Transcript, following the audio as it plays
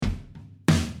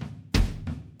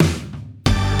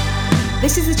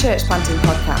This is the Church Planting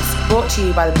Podcast, brought to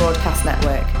you by the Broadcast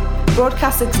Network.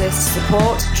 Broadcast exists to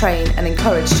support, train and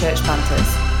encourage church planters.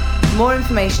 For more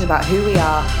information about who we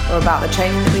are or about the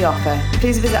training that we offer,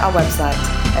 please visit our website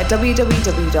at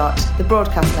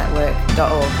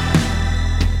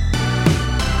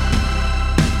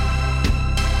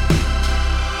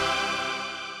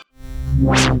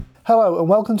www.thebroadcastnetwork.org. Hello and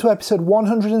welcome to episode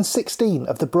 116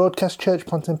 of the Broadcast Church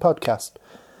Planting Podcast.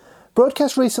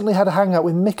 Broadcast recently had a hangout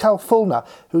with Mikhail Fulner,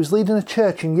 who's leading a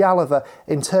church in Yalova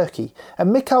in Turkey,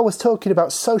 and Mikhail was talking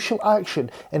about social action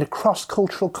in a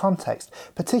cross-cultural context,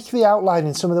 particularly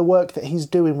outlining some of the work that he's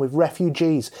doing with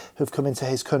refugees who've come into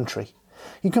his country.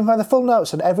 You can find the full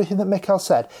notes on everything that Mikhail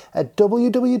said at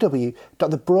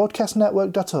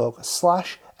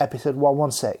www.thebroadcastnetwork.org/episode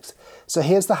 116. So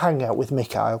here's the hangout with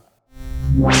Mikhail.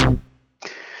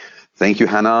 Thank you,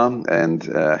 Hannah, and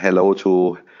hello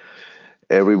to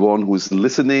everyone who's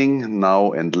listening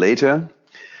now and later.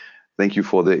 Thank you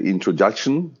for the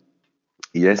introduction.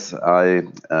 Yes, I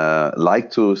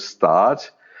like to start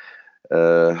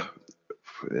in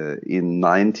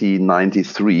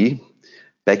 1993,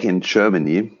 back in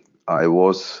Germany. I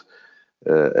was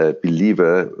a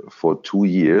believer for 2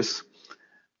 years.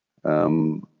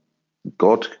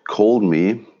 God called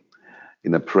me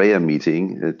in a prayer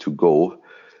meeting to go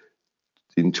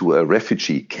into a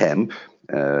refugee camp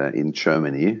in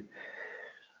Germany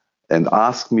and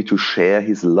asked me to share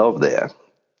his love there.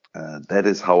 That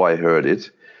is how I heard it.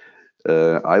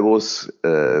 I was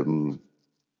on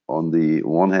the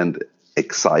one hand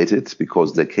excited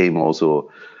because there came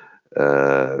also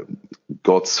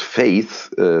God's faith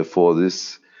for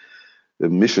this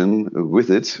mission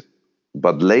with it.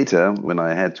 But later, when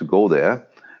I had to go there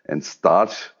and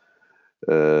start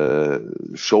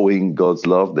showing God's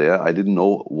love there, I didn't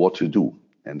know what to do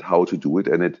and how to do it,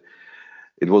 and it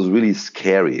was really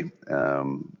scary.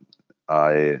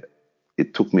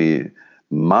 It took me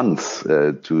months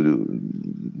to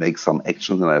make some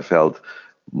actions, and I felt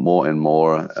more and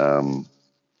more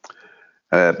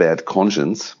a bad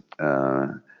conscience,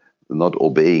 not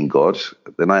obeying God.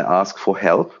 Then I asked for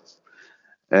help,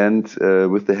 and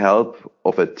with the help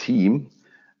of a team,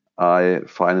 I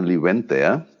finally went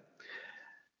there.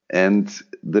 And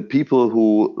the people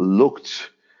who looked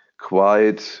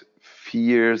quite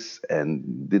fierce and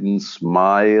didn't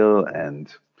smile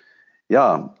and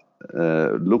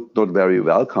looked not very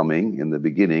welcoming in the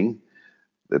beginning.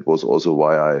 That was also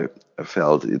why I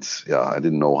felt I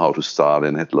didn't know how to start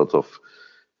and had lots of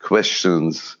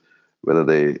questions, whether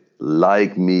they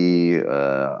like me,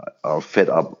 are fed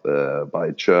up by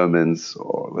Germans,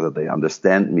 or whether they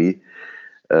understand me.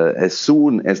 As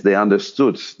soon as they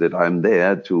understood that I'm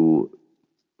there to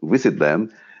visit them,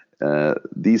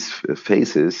 these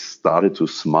faces started to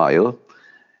smile.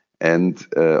 And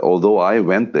although I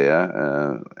went there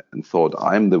and thought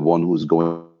I'm the one who's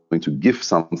going to give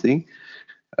something,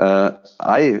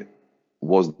 I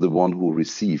was the one who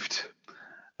received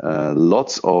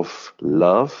lots of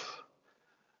love,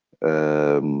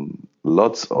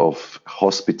 lots of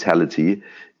hospitality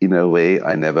in a way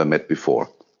I never met before.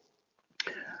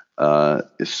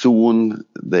 Soon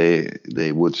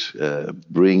they would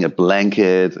bring a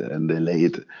blanket and they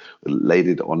laid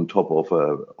it on top of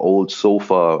an old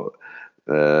sofa,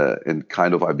 and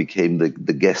kind of I became the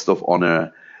guest of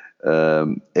honor.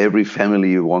 Every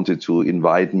family wanted to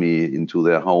invite me into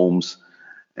their homes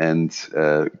and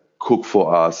cook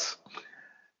for us.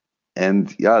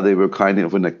 And they were kind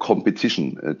of in a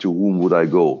competition to whom would I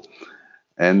go.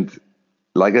 And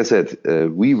like I said,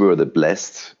 we were the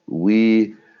blessed.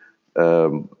 We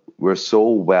were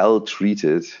so well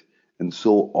treated and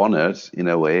so honored in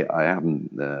a way I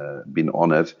haven't been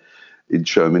honored in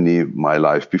Germany my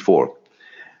life before.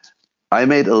 I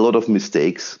made a lot of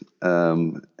mistakes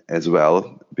as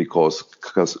well, because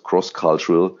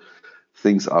cross-cultural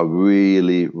things are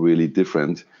really, really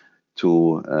different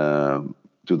to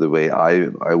the way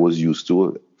I was used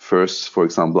to. First, for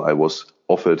example, I was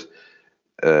offered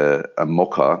a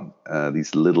mocha,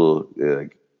 these little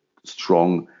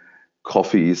strong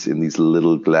coffees in these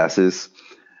little glasses.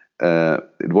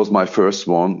 It was my first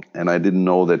one, and I didn't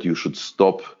know that you should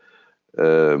stop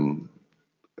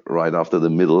right after the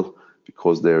middle,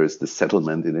 because there is the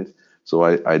settlement in it. So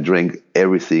I drank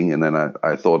everything, and then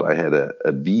I thought I had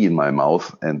a bee in my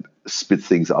mouth and spit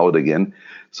things out again.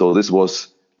 So this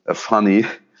was a funny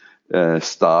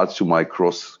start to my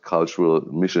cross-cultural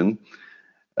mission.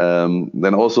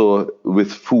 Then also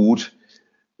with food,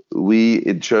 we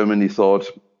in Germany thought,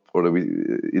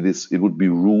 it would be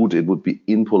rude, it would be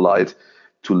impolite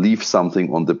to leave something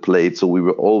on the plate. So we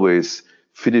were always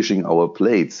finishing our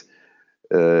plates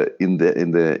in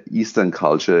the Eastern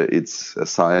culture, it's a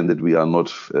sign that we are not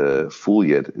full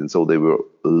yet. And so they were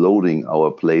loading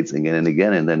our plates again and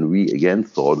again. And then we again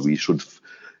thought we should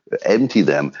empty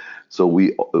them. So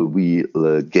we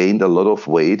gained a lot of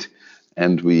weight,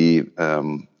 and we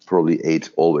probably ate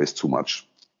always too much.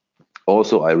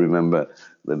 Also, I remember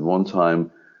that one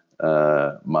time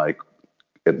my,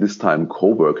 at this time,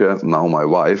 co-worker, now my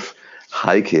wife,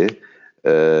 Heike,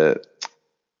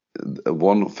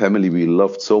 one family we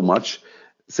loved so much,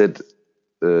 said,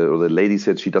 or the lady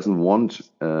said she doesn't want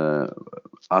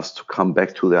us to come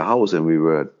back to their house, and we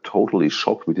were totally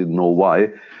shocked. We didn't know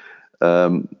why.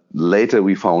 Later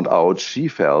we found out she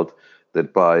felt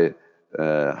that by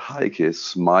Heike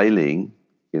smiling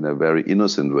in a very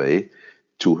innocent way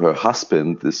to her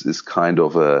husband, this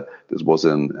was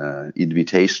an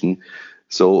invitation.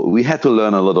 So we had to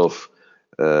learn a lot of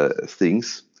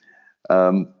things.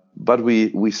 But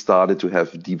we started to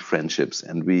have deep friendships,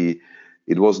 and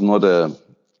it was not a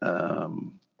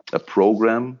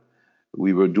program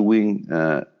we were doing.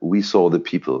 We saw the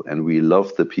people, and we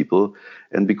loved the people,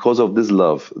 and because of this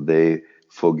love, they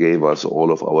forgave us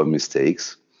all of our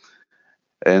mistakes.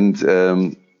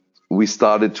 And we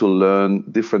started to learn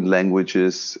different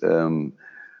languages, the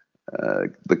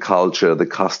culture, the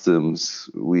customs.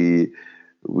 We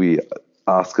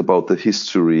asked about the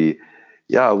history.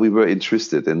 Yeah, we were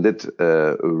interested, and that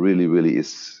really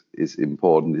is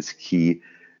important. It's key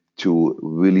to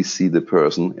really see the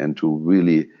person and to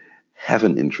really have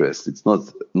an interest. It's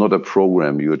not a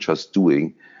program you're just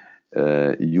doing.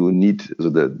 You need, so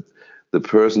the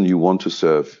person you want to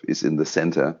serve is in the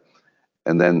center,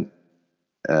 and then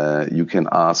you can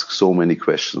ask so many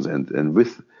questions, and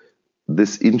with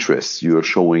this interest you're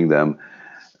showing them,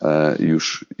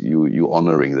 you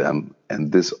honoring them,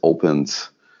 and this opens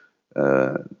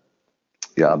their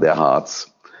hearts.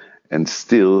 And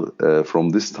still, from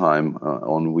this time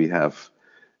on, we have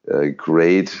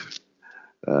great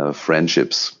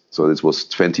friendships. So this was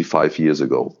 25 years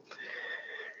ago.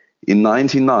 In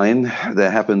 1999,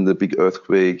 there happened a big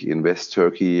earthquake in West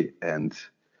Turkey, and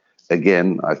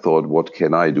again, I thought, what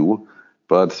can I do?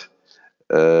 But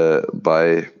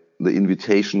by the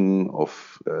invitation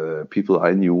of people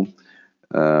I knew,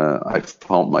 I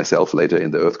found myself later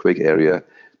in the earthquake area,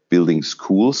 building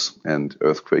schools and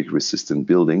earthquake-resistant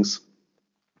buildings.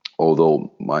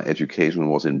 Although my education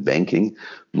was in banking,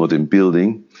 not in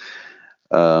building,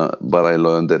 but I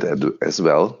learned that as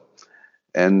well.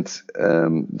 And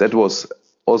that was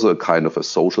also a kind of a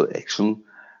social action,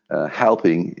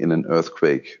 helping in an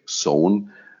earthquake zone,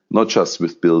 not just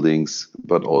with buildings,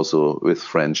 but also with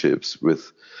friendships,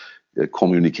 with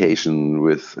communication,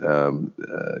 with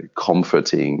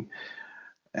comforting.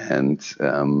 And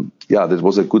that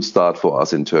was a good start for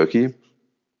us in Turkey.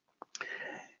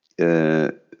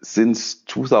 Since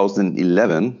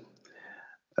 2011,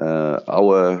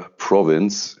 our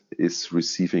province is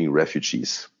receiving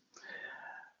refugees.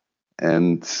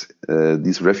 And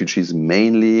these refugees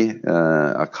mainly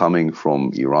are coming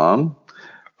from Iran,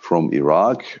 from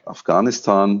Iraq,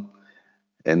 Afghanistan,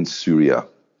 and Syria.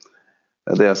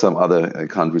 There are some other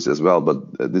countries as well,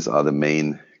 but these are the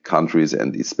main countries,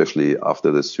 and especially after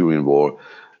the Syrian war,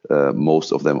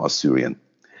 most of them are Syrian.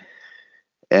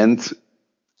 And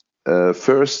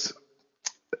first,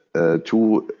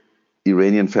 two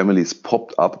Iranian families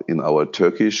popped up in our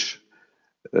Turkish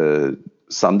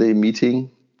Sunday meeting.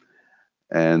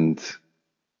 And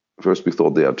first we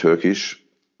thought they are Turkish.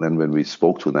 Then when we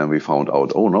spoke to them, we found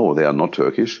out, oh no, they are not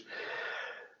Turkish.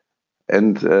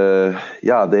 And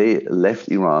they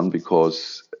left Iran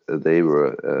because they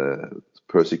were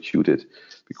persecuted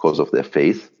because of their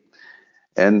faith.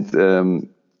 And the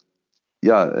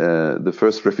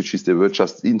first refugees, they were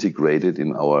just integrated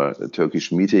in our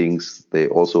Turkish meetings. They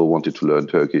also wanted to learn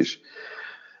Turkish.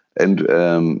 And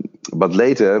but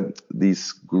later,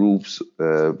 these groups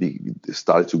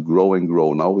started to grow and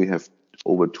grow. Now we have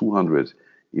over 200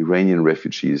 Iranian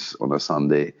refugees on a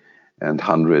Sunday and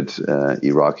 100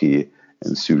 Iraqi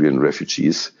and Syrian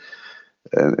refugees.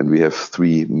 And we have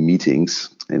 3 meetings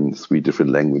in 3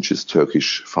 different languages,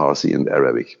 Turkish, Farsi, and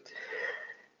Arabic.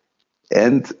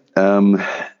 And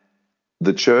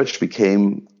the church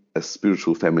became a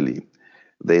spiritual family.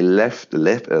 They left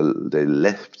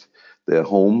their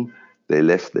home, they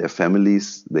left their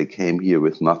families, they came here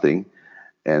with nothing.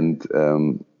 And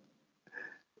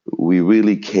we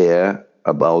really care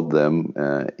about them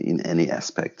in any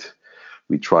aspect.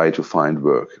 We try to find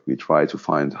work, we try to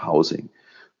find housing,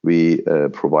 we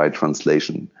provide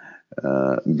translation,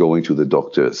 going to the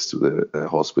doctors, to the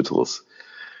hospitals.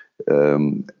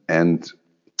 And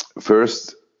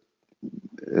first,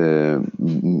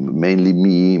 mainly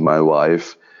me, my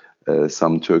wife,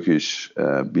 some Turkish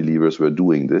believers were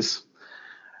doing this.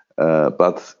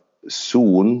 But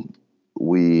soon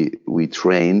we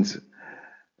trained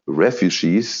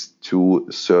refugees to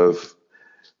serve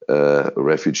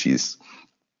refugees.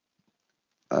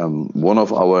 One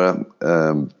of our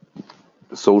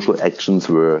social actions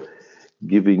were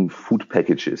giving food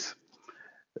packages,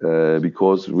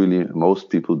 because really most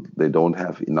people, they don't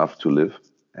have enough to live,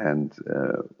 and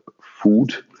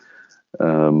food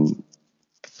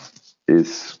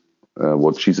is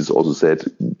what Jesus also said,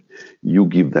 you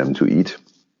give them to eat.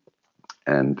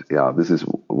 And yeah, this is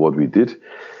what we did.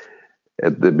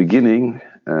 At the beginning,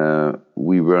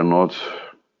 we were not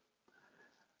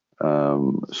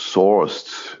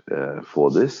sourced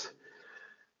for this,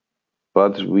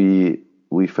 but we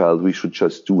felt we should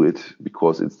just do it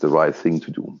because it's the right thing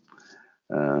to do,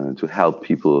 to help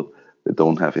people that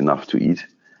don't have enough to eat.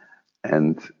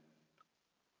 And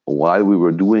while we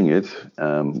were doing it,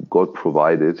 God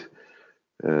provided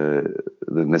the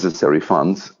necessary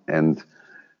funds, and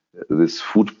this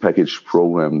food package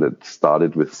program that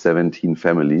started with 17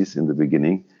 families in the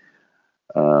beginning,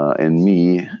 and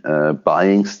me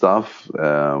buying stuff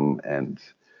and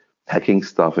packing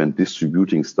stuff and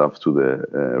distributing stuff to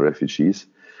the refugees.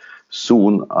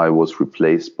 Soon I was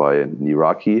replaced by an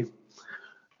Iraqi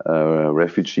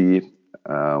refugee,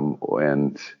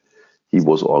 and he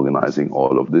was organizing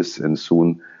all of this, and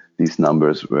soon these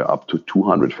numbers were up to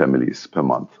 200 families per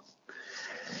month.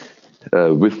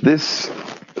 With this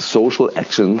social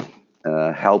action,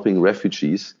 helping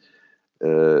refugees,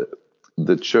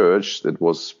 the church that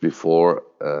was before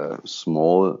a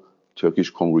small Turkish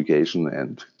congregation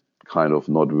and kind of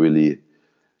not really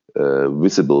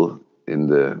visible in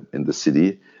the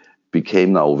city,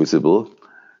 became now visible,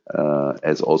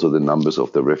 as also the numbers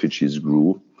of the refugees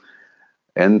grew.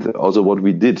 And also what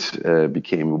we did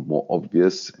became more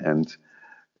obvious, and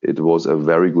it was a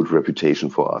very good reputation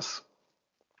for us.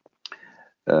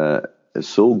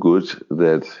 So good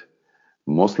that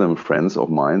Muslim friends of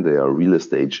mine, they are real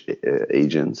estate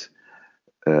agents,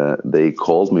 they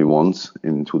called me once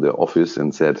into their office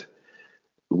and said,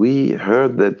 we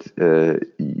heard that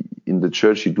in the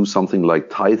church you do something like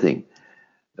tithing.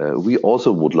 We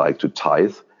also would like to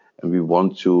tithe, and we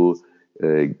want you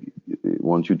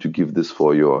to give this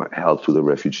for your help to the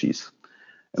refugees.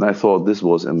 And I thought this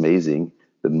was amazing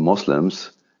that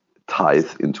Muslims tithe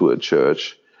into a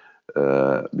church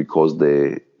because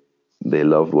they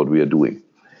love what we are doing.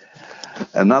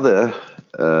 Another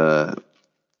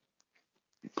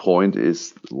point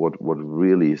is what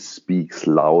really speaks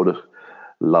louder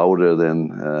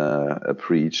than a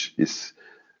preach is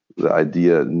the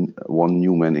idea one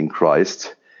new man in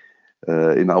Christ.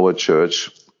 In our church,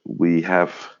 we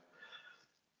have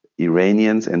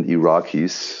Iranians and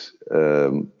Iraqis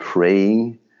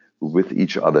praying with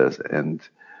each other and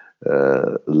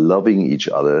loving each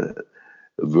other,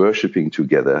 worshiping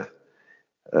together.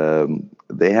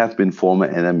 They have been former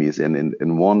enemies, and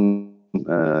in one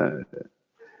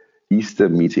Easter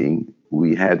meeting,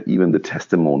 we had even the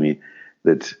testimony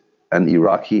that an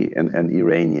Iraqi and an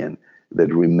Iranian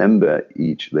that remembered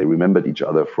each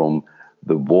other from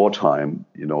the wartime.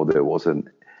 You know, there was a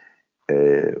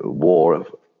war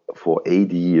for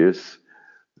 8 years,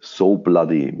 so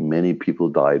bloody, many people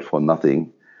died for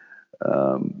nothing,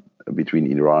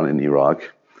 between Iran and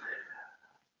Iraq.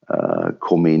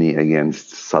 Khomeini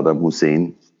against Saddam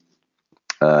Hussein.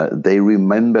 They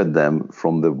remembered them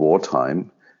from the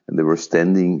wartime, and they were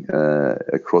standing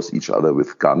across each other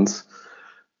with guns.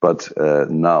 But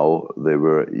now they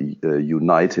were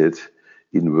united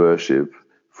in worship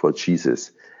for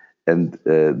Jesus. And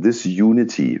this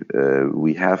unity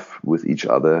we have with each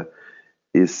other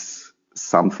is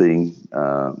something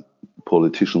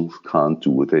politicians can't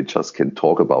do. They just can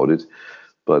talk about it.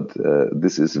 But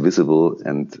this is visible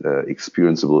and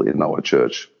experienceable in our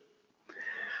church.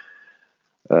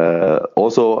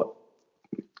 Also,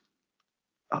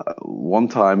 one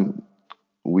time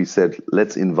we said,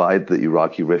 let's invite the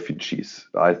Iraqi refugees.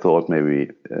 I thought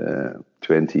maybe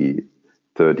 20,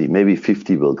 30, maybe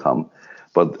 50 will come.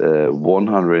 But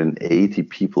 180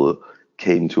 people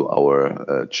came to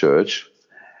our church.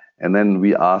 And then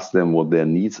we asked them what their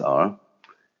needs are.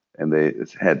 And they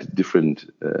had different,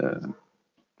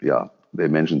 they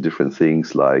mentioned different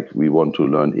things like we want to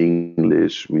learn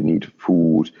English, we need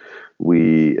food,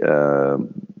 we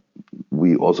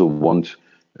also want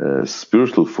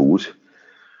spiritual food.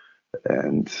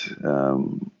 And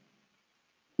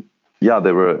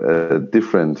there were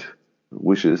different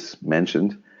wishes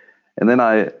mentioned. And then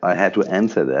I had to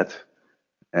answer that.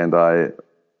 And I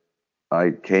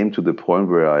I came to the point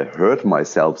where I heard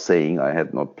myself saying, I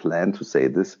had not planned to say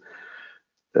this,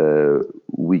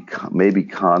 we maybe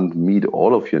can't meet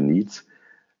all of your needs,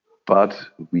 but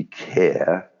we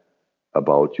care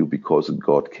about you because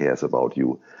God cares about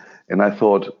you. And I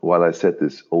thought, while I said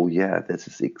this, oh yeah, this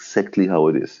is exactly how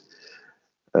it is.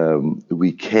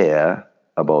 We care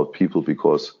about people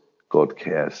because God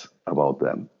cares about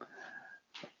them.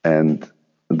 And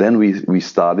then we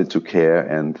started to care,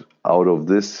 and out of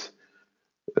this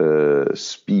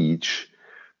speech,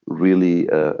 really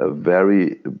a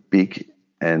very big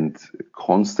and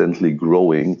constantly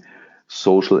growing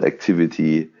social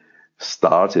activity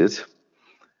started.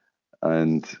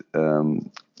 And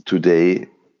today,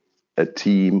 a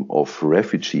team of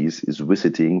refugees is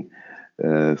visiting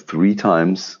 3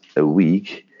 times a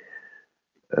week,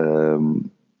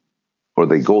 or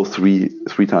they go three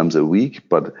times a week,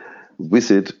 but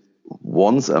visit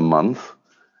once a month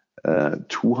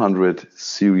 200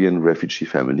 Syrian refugee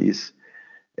families.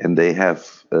 And they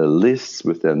have lists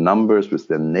with their numbers, with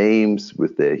their names,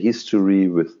 with their history,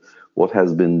 with what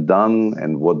has been done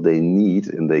and what they need,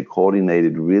 and they coordinate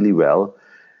it really well.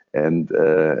 And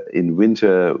in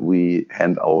winter, we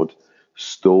hand out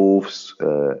stoves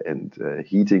and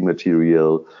heating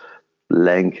material,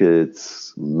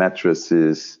 blankets,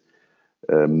 mattresses,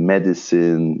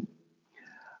 medicine.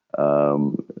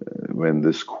 When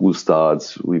the school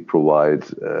starts, we provide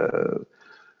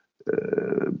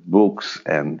books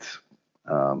and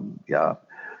a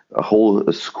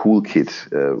whole school kit,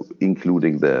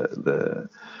 including the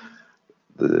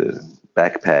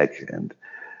backpack and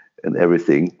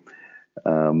everything.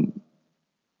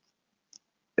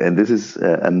 And this is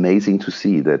amazing to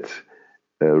see that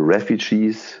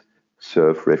refugees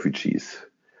serve refugees.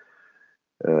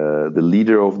 The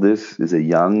leader of this is a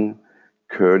young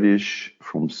Kurdish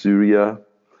from Syria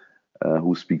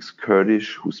who speaks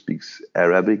Kurdish, who speaks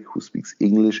Arabic, who speaks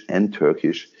English and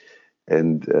Turkish,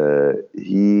 and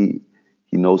he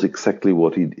knows exactly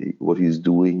what he's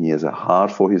doing. He has a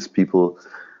heart for his people,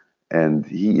 and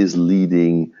he is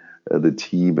leading the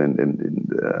team and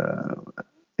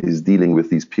is dealing with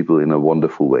these people in a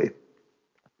wonderful way.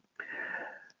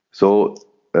 So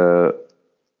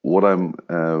what I'm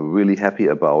really happy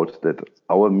about, that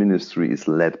our ministry is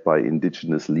led by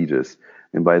indigenous leaders.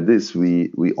 And by this,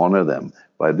 we honor them.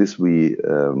 By this, we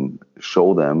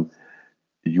show them,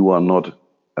 you are not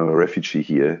a refugee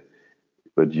here,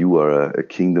 but you are a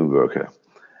kingdom worker.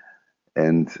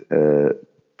 And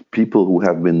people who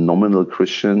have been nominal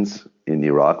Christians in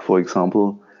Iraq, for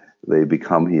example, they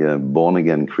become here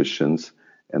born-again Christians,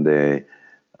 and they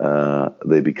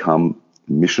become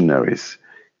missionaries,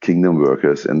 kingdom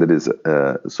workers. And that is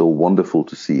so wonderful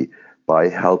to see, by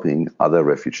helping other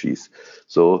refugees.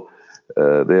 So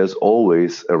there's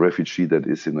always a refugee that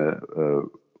is in a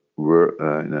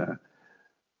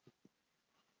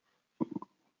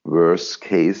worse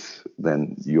case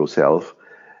than yourself,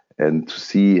 and to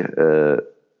see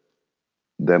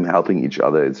them helping each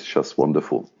other, it's just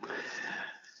wonderful.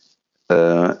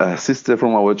 A sister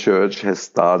from our church has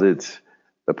started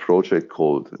a project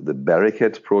called the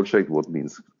Barricade Project, what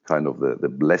means kind of the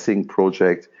Blessing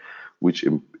Project, which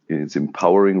is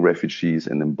empowering refugees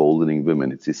and emboldening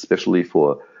women. It's especially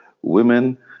for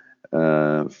women,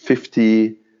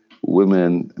 50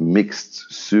 women,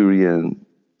 mixed Syrian,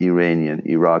 Iranian,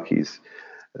 Iraqis,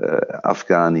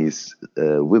 Afghanis,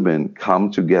 women come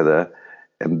together,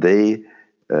 and they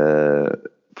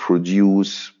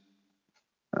produce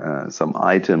some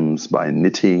items by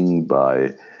knitting,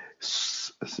 by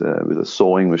with a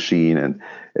sewing machine, and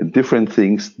different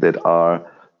things that are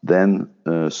then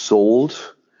sold.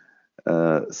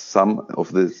 Some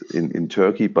of this in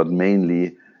Turkey, but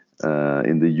mainly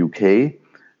in the UK.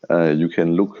 You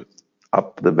can look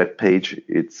up the webpage.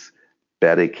 It's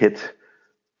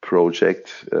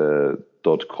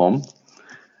barricadeproject.com.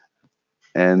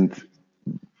 And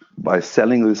by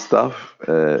selling this stuff,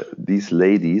 these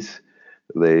ladies,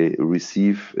 they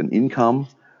receive an income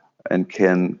and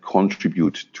can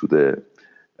contribute to the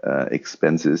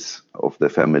expenses of the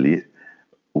family,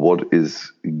 what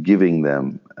is giving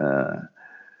them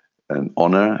an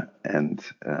honor and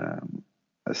a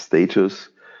status,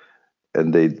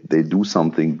 and they do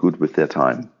something good with their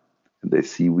time. And they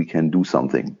see we can do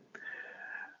something.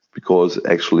 Because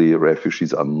actually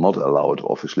refugees are not allowed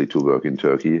officially to work in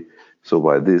Turkey. So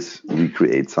by this, we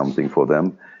create something for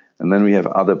them. And then we have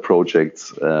other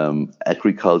projects,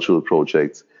 agricultural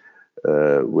projects,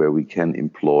 where we can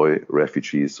employ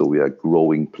refugees. So we are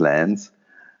growing plants,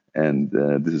 and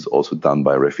this is also done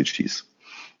by refugees.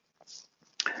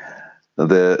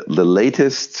 The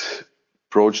latest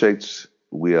project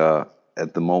we are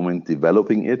at the moment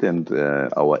developing it, and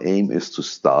our aim is to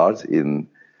start in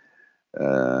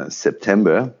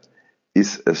September,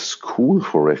 is a school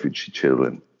for refugee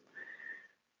children.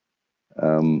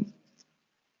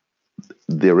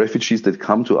 The refugees that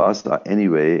come to us are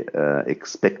anyway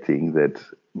expecting that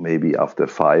maybe after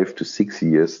 5 to 6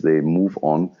 years they move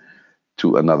on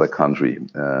to another country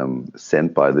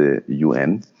sent by the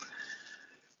UN.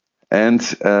 And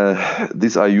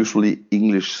these are usually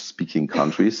English-speaking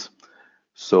countries,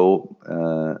 so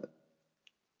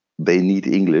they need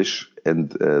English,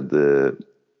 and the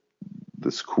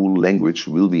school language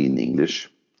will be in English.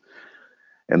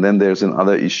 And then there's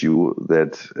another issue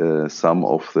that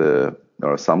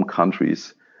some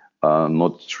countries are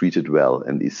not treated well,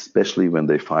 and especially when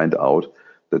they find out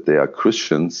that they are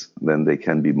Christians, then they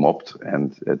can be mobbed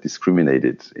and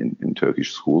discriminated in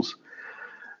Turkish schools.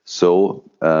 So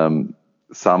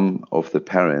some of the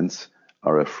parents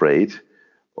are afraid.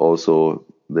 Also,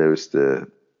 there is the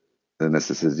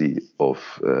necessity of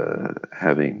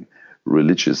having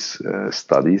religious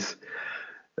studies.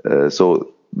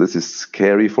 So this is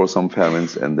scary for some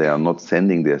parents, and they are not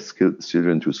sending their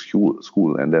children to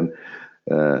school. And then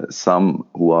some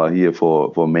who are here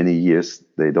for many years,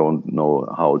 they don't know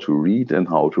how to read and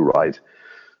how to write.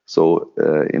 So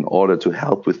in order to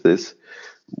help with this,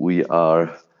 we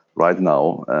are right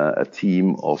now a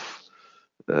team of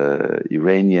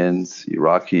Iranians,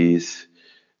 Iraqis,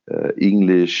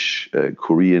 English,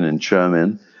 Korean, and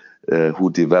German who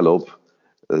develop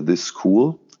this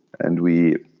school, and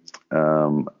we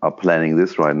are planning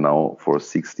this right now for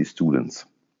 60 students.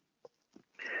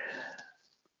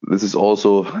 This is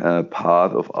also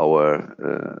part of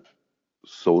our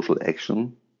social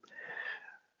action.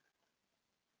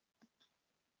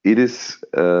 It is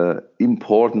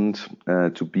important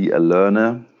to be a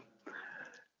learner,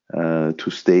 to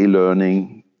stay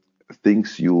learning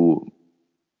things you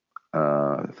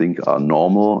think are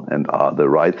normal and are the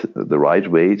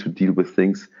right way to deal with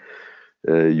things.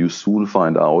 You soon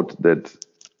find out that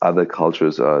other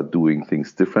cultures are doing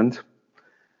things different.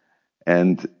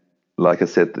 And like I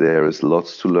said, there is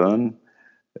lots to learn.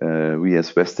 We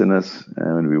as Westerners,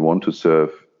 when we want to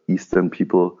serve Eastern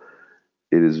people,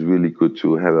 it is really good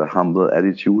to have a humble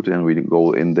attitude, and we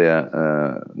go in there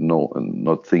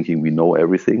not thinking we know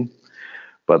everything,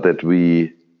 but that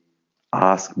we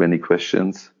ask many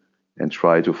questions and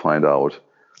try to find out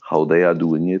how they are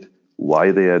doing it,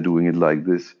 why they are doing it like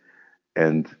this,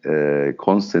 and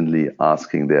constantly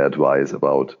asking their advice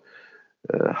about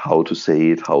how to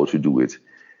say it, how to do it.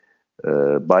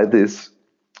 By this,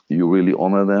 you really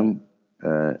honor them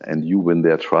and you win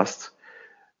their trust,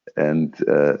 and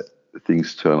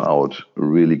things turn out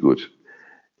really good.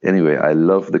 Anyway, I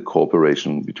love the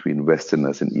cooperation between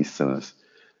Westerners and Easterners.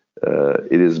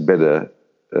 It is better.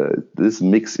 This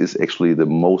mix is actually the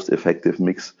most effective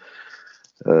mix.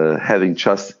 Having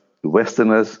just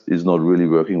Westerners is not really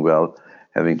working well.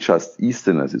 Having just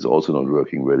Easterners is also not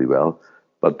working really well.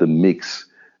 But the mix,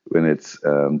 when it's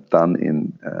done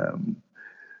in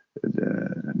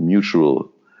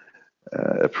mutual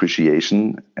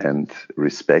appreciation and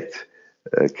respect,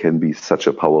 can be such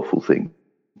a powerful thing.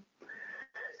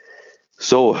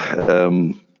 So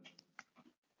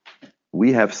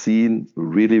we have seen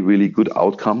really, really good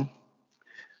outcome.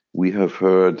 We have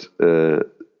heard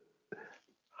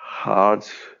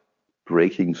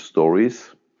heart-breaking stories,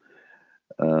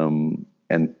 and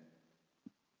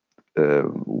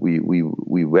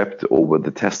we wept over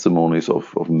the testimonies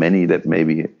of many that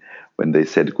maybe when they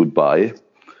said goodbye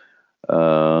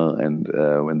and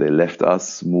when they left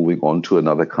us, moving on to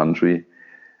another country,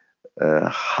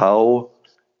 how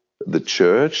the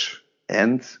church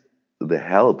and the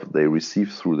help they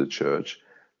received through the church,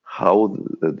 how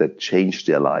that changed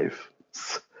their life,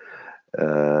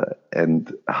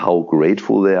 and how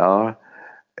grateful they are,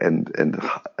 and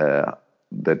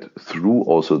that through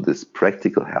also this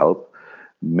practical help,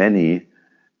 many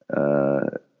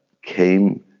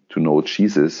came to know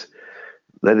Jesus.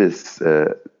 That is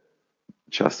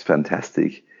just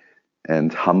fantastic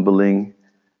and humbling,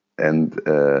 and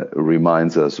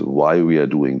reminds us why we are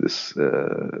doing this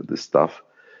stuff,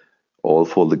 all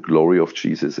for the glory of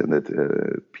Jesus, and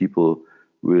that people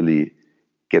really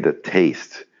get a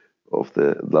taste of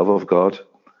the love of God,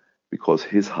 because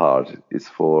his heart is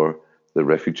for the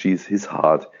refugees, his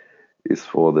heart is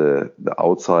for the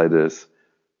outsiders,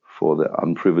 for the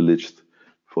unprivileged,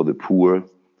 for the poor.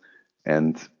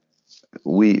 And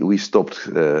we stopped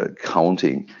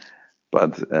counting,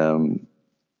 but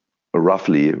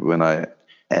roughly, when I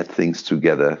add things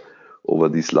together over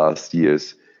these last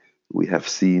years, we have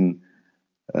seen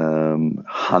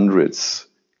hundreds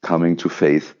coming to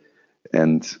faith,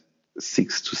 and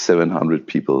 600 to 700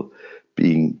 people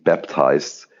being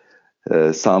baptized.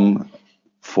 Some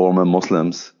former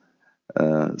Muslims,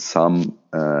 some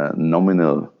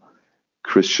nominal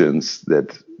Christians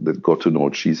that got to know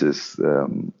Jesus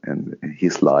and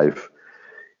his life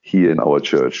here in our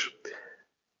church.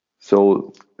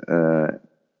 So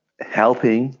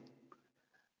helping,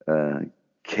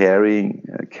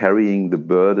 carrying the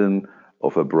burden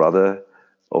of a brother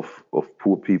of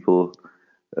poor people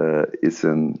is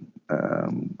an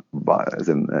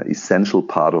essential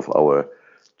part of our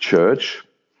church.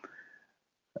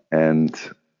 And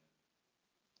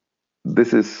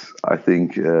this is, I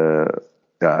think, a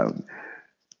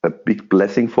big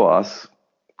blessing for us.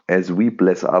 As we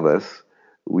bless others,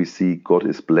 we see God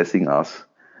is blessing us.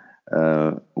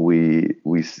 We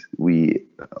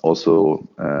also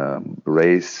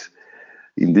raise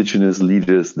indigenous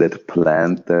leaders that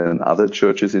plant then other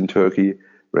churches in Turkey,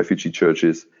 refugee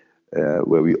churches,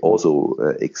 where we also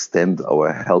extend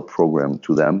our help program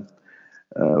to them.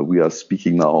 We are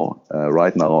speaking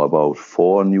right now about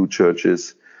 4 new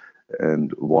churches,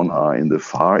 and one are in the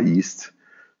Far East,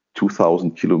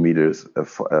 2,000 kilometers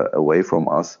away from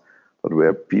us, but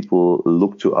where people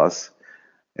look to us.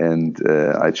 And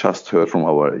I just heard from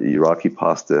our Iraqi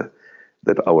pastor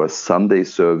that our Sunday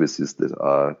services that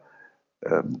are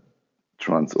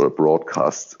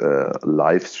broadcast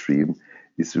live stream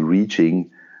is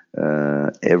reaching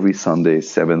every Sunday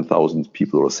 7,000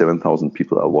 people, or 7,000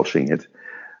 people are watching it.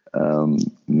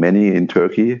 Many in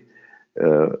Turkey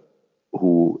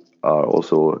who are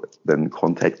also then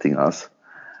contacting us,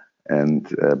 and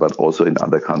but also in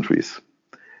other countries.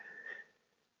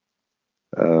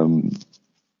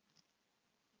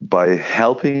 By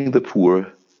helping the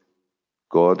poor,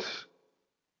 God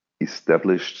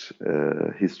established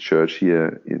his church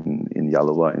here in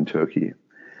Yalova in Turkey.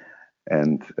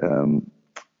 And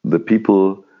the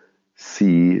people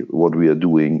see what we are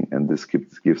doing, and this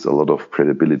gives a lot of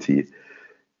credibility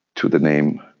to the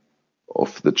name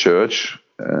of the church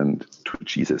and to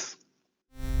Jesus.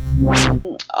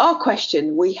 Our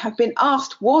question, we have been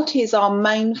asked, what is our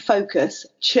main focus,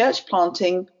 church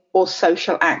planting or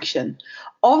social action?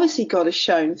 Obviously, God has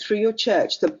shown through your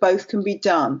church that both can be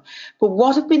done. But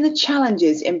what have been the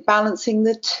challenges in balancing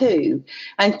the two?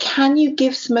 And can you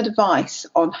give some advice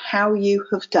on how you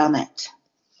have done it?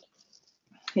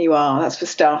 Here you are. That's for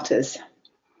starters.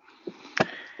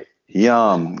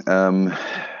 Yeah.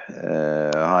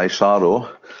 Hi, Sharo,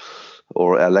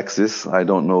 or Alexis. I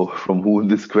don't know from who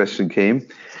this question came.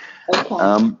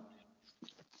 Okay.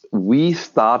 We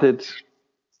started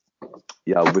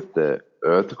with the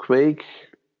earthquake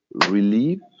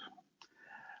relief.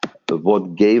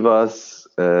 What gave us,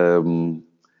 we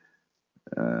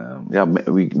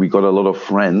got a lot of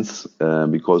friends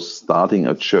because starting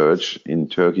a church in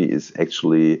Turkey is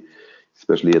actually,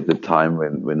 especially at the time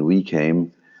when we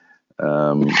came,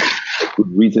 a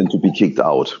good reason to be kicked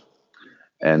out.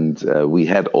 And we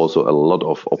had also a lot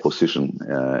of opposition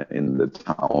in the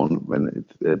town when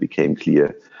it became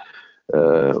clear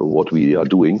what we are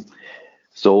doing.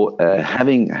 So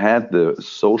having had the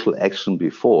social action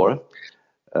before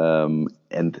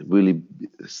and really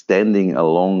standing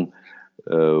along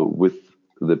with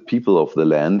the people of the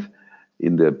land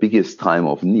in the biggest time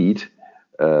of need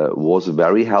was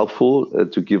very helpful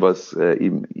to give us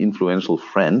influential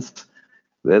friends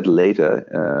that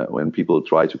later, when people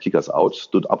tried to kick us out,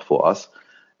 stood up for us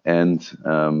and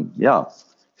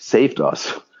saved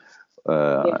us.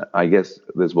 I guess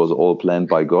this was all planned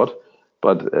by God.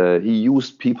 But he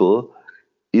used people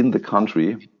in the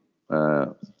country,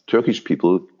 Turkish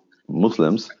people,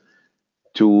 Muslims,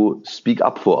 to speak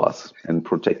up for us and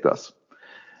protect us.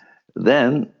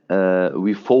 Then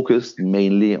we focused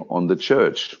mainly on the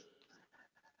church.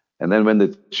 And then when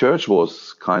the church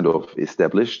was kind of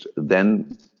established,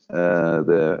 then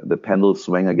the pendulum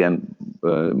swung again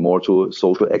more to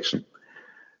social action.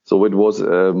 So it was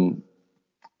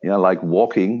like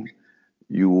walking.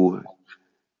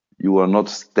 You are not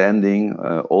standing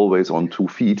always on 2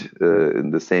 feet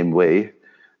in the same way.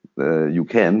 You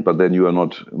can, but then you are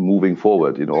not moving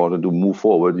forward. In order to move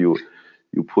forward, you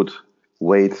put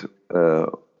weight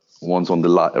once on the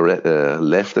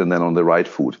left and then on the right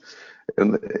foot.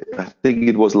 And I think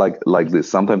it was like this.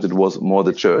 Sometimes it was more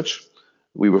the church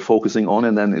we were focusing on,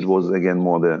 and then it was again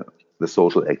more the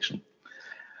social action.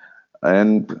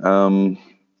 And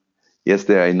yes,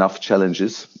 there are enough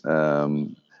challenges.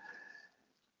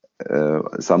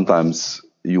 Sometimes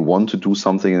you want to do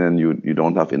something and then you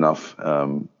don't have enough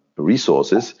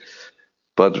resources.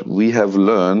 But we have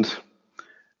learned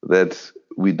that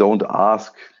we don't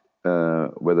ask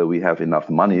whether we have enough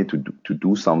money to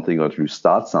do something or to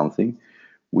start something.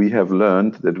 we have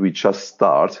learned that we just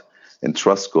start and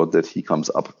trust God that He comes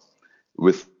up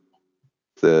with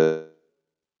the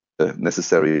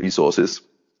necessary resources.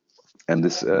 And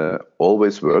this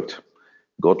always worked.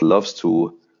 God loves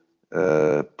to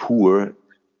pour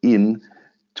in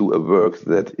to a work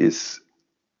that is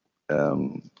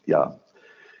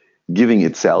giving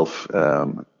itself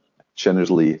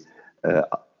generously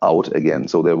out again.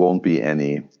 So there won't be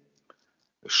any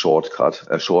shortage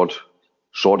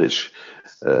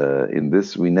in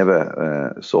this. We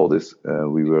never saw this.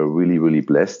 We were really, really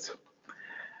blessed.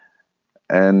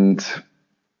 And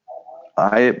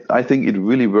I think it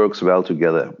really works well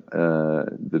together.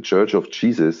 The Church of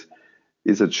Jesus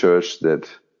is a church that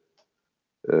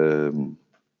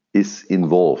is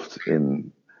involved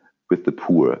with the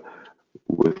poor,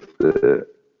 with the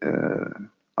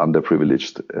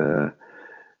underprivileged,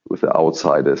 with the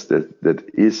outsiders. That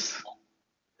is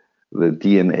the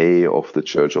DNA of the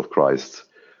Church of Christ.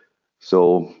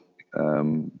 So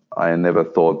I never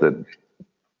thought that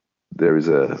there is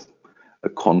a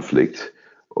conflict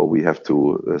or we have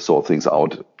to sort things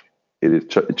out. It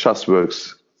just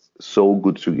works so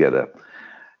good together.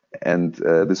 And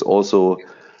this also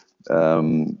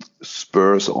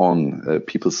spurs on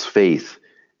people's faith.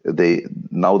 They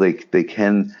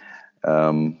can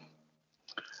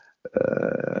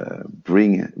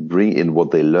bring in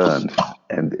what they learned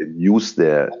and use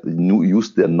their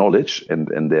knowledge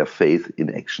and their faith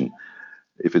in action.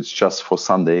 If it's just for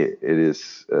Sunday,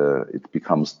 it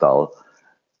becomes dull.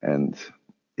 And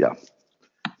yeah,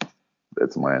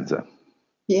 that's my answer.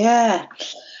 Yeah.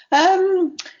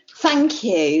 Thank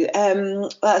you.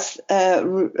 That's a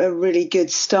really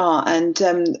good start and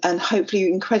hopefully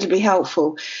incredibly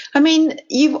helpful. I mean,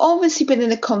 you've obviously been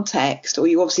in a context, or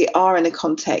you obviously are in a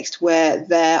context where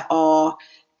there are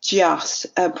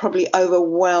just probably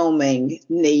overwhelming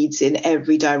needs in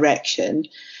every direction.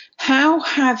 How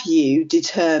have you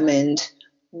determined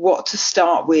what to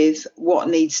start with, what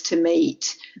needs to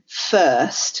meet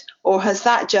first? Or has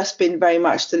that just been very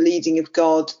much the leading of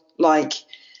God?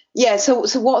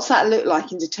 So what's that look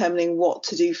like in determining what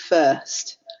to do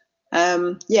first?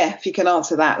 If you can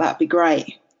answer that, that'd be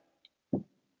great.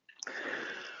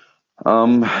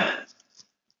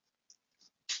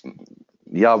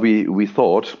 We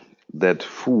thought that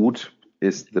food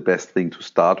is the best thing to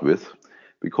start with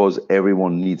because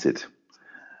everyone needs it.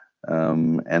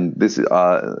 And this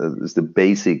is the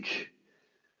basic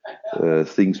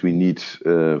things we need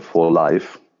for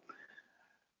life.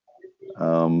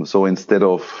 So instead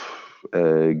of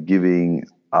giving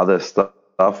other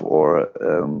stuff, or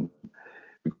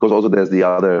because also there's the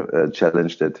other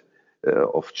challenge that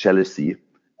of jealousy.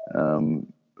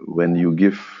 When you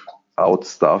give out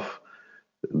stuff,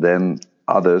 then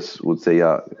others would say,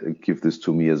 "Yeah, give this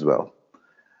to me as well."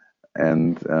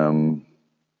 And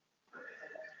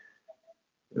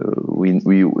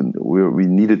we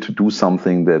needed to do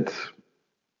something that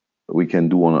we can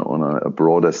do on a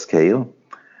broader scale.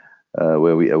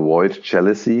 Where we avoid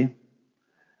jealousy,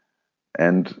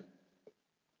 and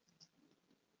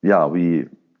with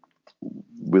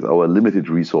our limited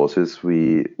resources,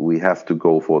 we have to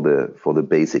go for the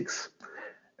basics,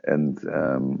 and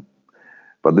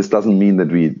but this doesn't mean that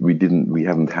we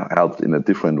haven't helped in a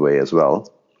different way as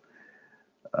well.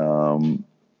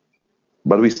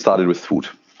 But we started with food.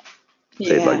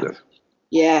 Say it like that.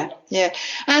 Yeah.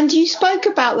 And you spoke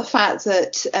about the fact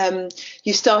that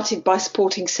you started by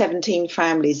supporting 17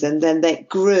 families and then that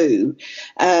grew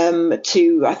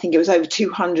to, I think it was over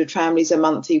 200 families a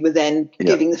month you were then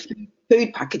giving the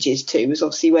food packages to. Was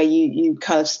obviously where you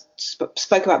kind of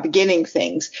spoke about beginning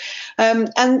things.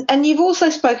 And you've also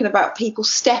spoken about people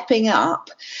stepping up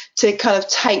to kind of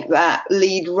take that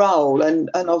lead role and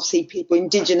obviously people,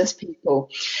 Indigenous people.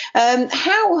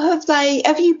 How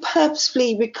have you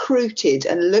purposefully recruited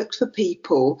and looked for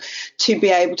people to be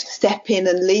able to step in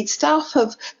and lead stuff?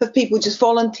 Have people just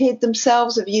volunteered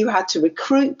themselves? Have you had to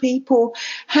recruit people?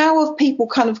 How have people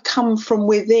kind of come from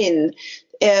within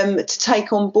to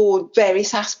take on board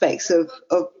various aspects of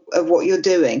what you're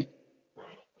doing?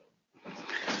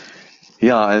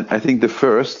 Yeah, I think the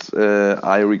first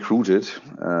I recruited,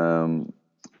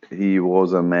 he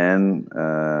was a man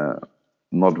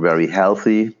not very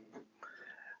healthy,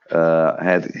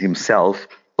 had himself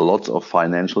lots of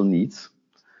financial needs.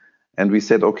 And we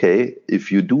said, okay,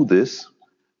 if you do this,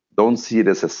 don't see it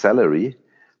as a salary,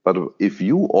 but if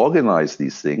you organize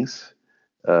these things,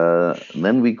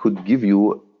 then we could give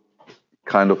you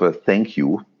kind of a thank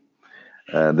you.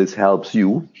 This helps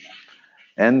you.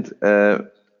 And I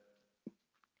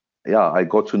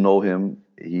got to know him.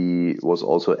 He was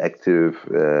also active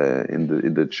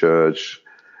in the church,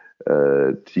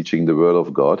 teaching the Word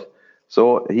of God.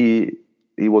 So he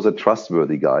was a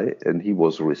trustworthy guy, and he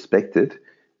was respected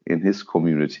in his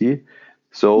community.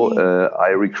 So I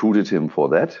recruited him for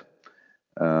that,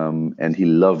 and he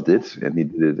loved it, and he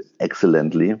did it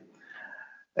excellently.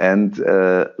 And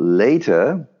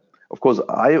later, of course,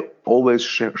 I always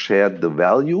shared the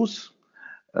values.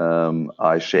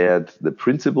 I shared the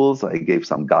principles. I gave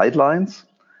some guidelines.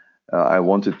 I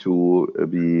wanted to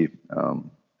be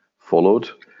followed.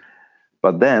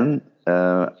 But then,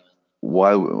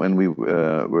 when we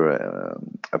were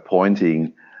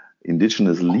appointing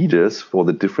indigenous leaders for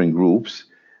the different groups,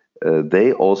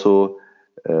 they also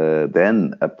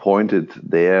then appointed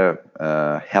their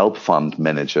help fund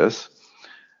managers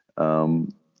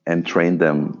and trained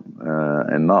them.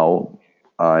 And now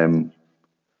I'm,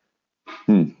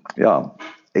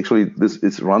 actually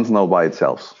it runs now by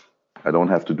itself. I don't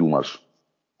have to do much.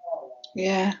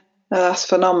 Yeah, that's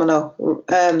phenomenal.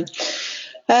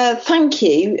 Thank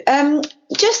you.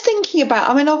 Just thinking about,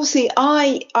 I mean, obviously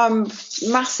I'm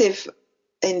massive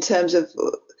in terms of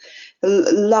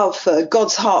love for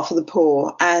God's heart for the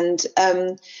poor, and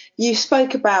you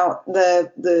spoke about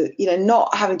the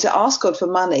not having to ask God for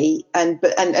money and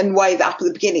weigh that up at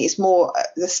the beginning. It's more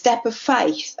the step of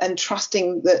faith and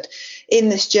trusting that in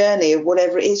this journey of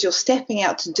whatever it is you're stepping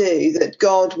out to do, that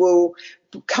God will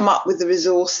come up with the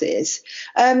resources.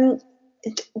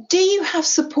 Do you have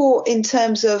support in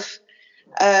terms of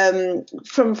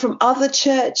from other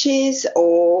churches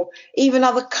or even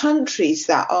other countries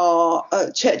that are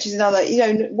churches in other,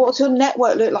 what's your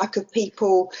network look like of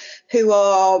people who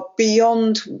are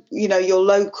beyond, your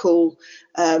local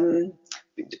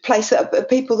place,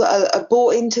 people that are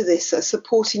bought into this, are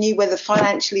supporting you, whether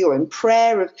financially or in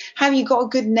prayer? Have you got a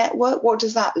good network? What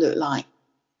does that look like?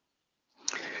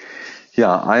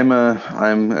 Yeah,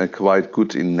 I'm quite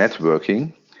good in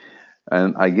networking,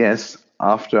 and I guess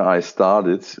after I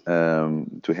started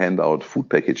to hand out food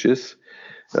packages,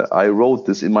 I wrote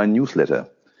this in my newsletter.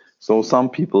 So some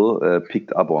people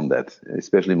picked up on that,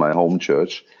 especially my home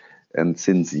church, and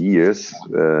since years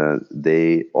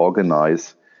they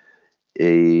organize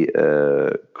a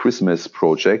Christmas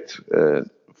project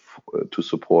to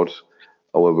support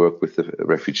our work with the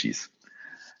refugees,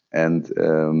 and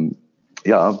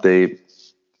they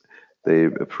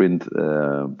print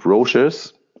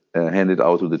brochures, hand it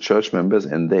out to the church members,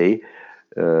 and they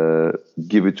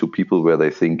give it to people where they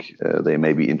think they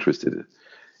may be interested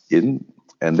in.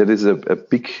 And that is a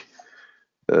big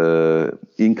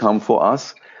income for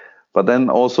us. But then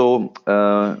also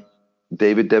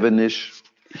David Devenish,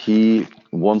 he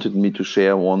wanted me to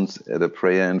share once at a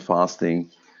prayer and fasting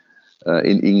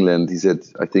in England. He said,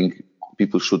 I think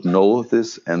people should know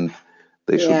this, and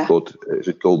they should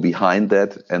go behind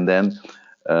that. And then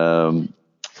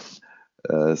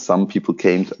some people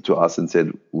came to us and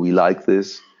said, we like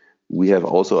this. We have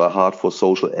also a heart for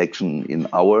social action in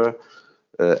our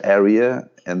area,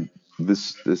 and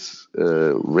this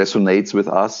resonates with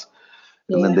us.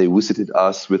 And then they visited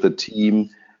us with a team,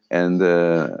 and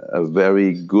a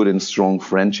very good and strong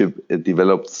friendship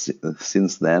developed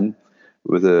since then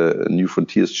with a New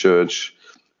Frontiers Church.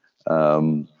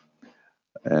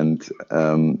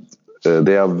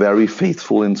 They are very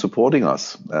faithful in supporting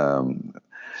us.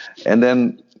 And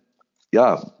then,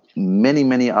 many,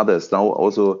 many others. Now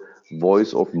also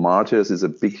Voice of Martyrs is a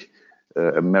big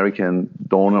American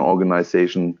donor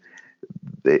organization.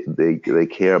 They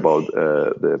care about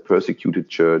the persecuted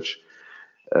church.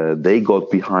 They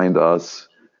got behind us.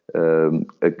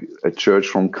 A church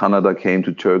from Canada came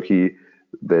to Turkey.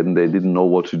 Then they didn't know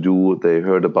what to do. They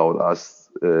heard about us.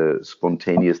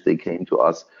 Spontaneous, they came to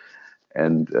us,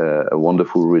 and a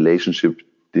wonderful relationship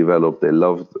developed. They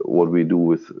loved what we do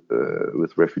with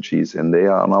refugees, and they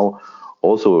are now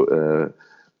also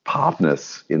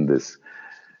partners in this.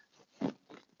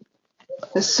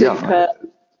 Super.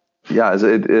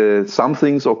 Some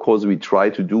things, of course, we try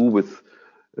to do with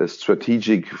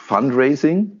strategic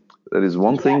fundraising. That is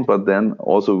one thing, but then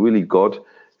also really God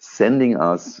sending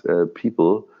us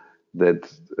people that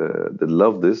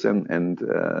love this and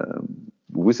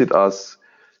visit us,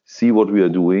 see what we are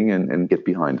doing, and get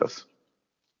behind us.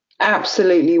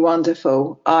 Absolutely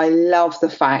wonderful. I love the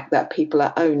fact that people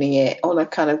are owning it on a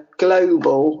kind of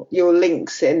global, your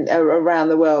links in around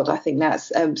the world. I think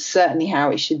that's certainly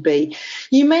how it should be.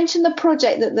 You mentioned the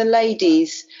project that the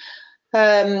ladies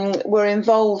were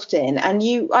involved in, and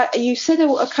you said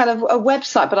a kind of a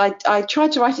website, but I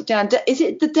tried to write it down. Is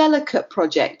it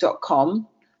thedelicateproject.com?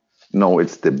 No,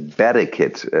 it's the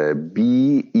Bereket,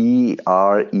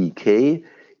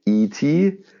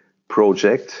 BEREKET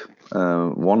project,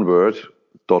 one word,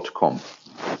 .com.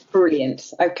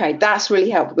 Brilliant. Okay, that's really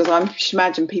helpful, because I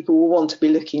imagine people will want to be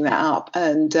looking that up.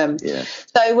 And Yeah.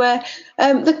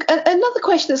 another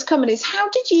question that's coming is, how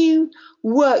did you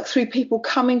work through people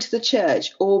coming to the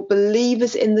church or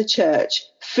believers in the church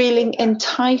feeling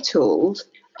entitled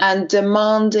and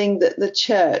demanding that the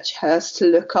church has to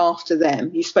look after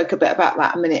them? You spoke a bit about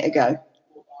that a minute ago.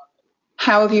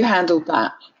 How have you handled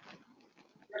that?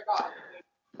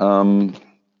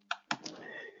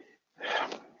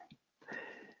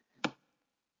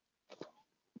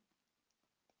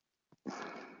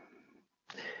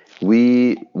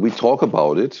 We talk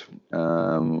about it.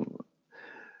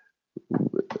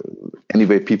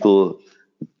 Anyway, people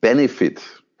benefit.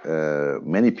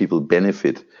 Many people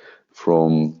benefit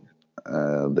from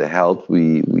the help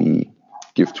we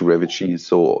give to refugees.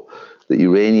 So the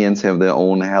Iranians have their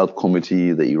own help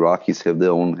committee. The Iraqis have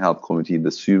their own help committee.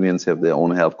 The Syrians have their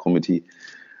own help committee,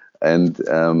 and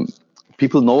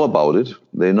people know about it.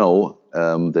 They know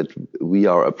that we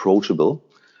are approachable.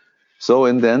 So,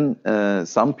 and then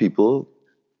some people,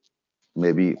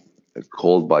 maybe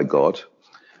called by God,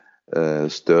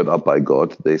 stirred up by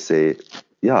God, they say,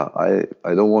 yeah,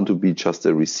 I don't want to be just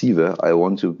a receiver. I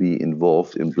want to be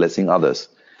involved in blessing others.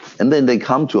 And then they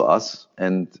come to us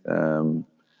and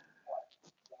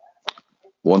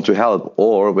want to help.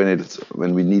 Or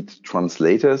when we need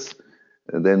translators,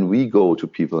 then we go to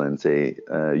people and say,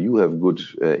 you have good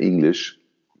English.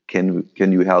 Can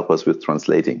you help us with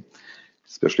translating?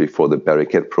 Especially for the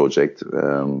Barricade project,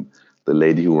 the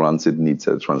lady who runs it needs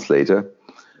a translator.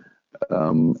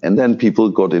 And then people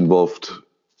got involved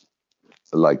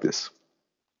like this.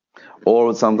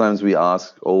 Or sometimes we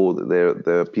ask, there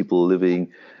are people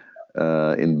living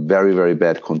in very, very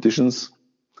bad conditions.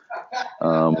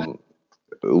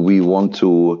 We want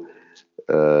to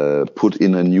put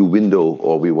in a new window,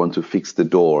 or we want to fix the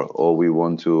door, or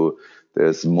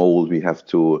there's mold, we have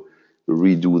to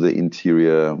redo the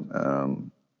interior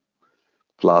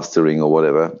plastering or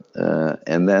whatever.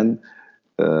 And then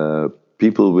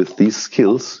people with these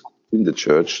skills in the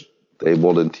church, they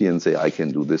volunteer and say, I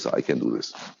can do this, I can do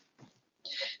this.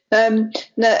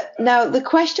 Now, the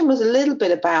question was a little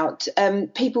bit about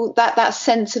people, that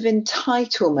sense of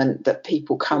entitlement that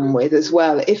people come with as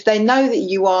well. If they know that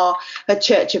you are a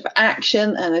church of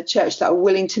action and a church that are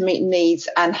willing to meet needs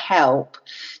and help,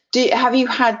 have you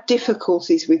had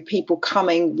difficulties with people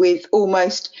coming with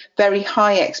almost very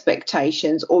high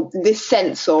expectations, or this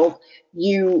sense of,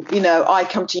 I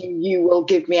come to you, you will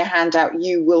give me a handout,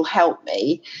 you will help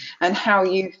me, and how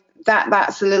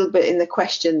that's a little bit in the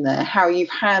question there, how you've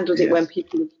handled it when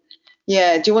people,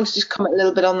 do you want to just comment a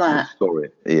little bit on that? Sorry.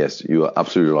 Yes, you are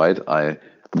absolutely right. I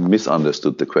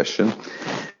misunderstood the question.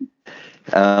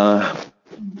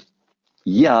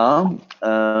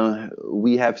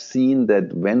 We have seen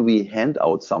that when we hand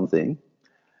out something,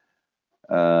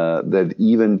 that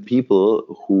even people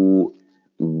who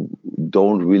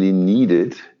don't really need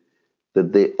it,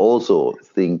 that they also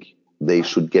think they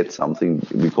should get something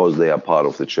because they are part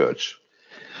of the church.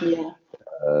 Yeah.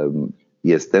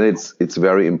 Yes, then it's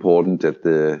very important that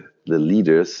the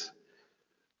leaders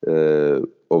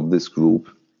of this group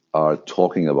are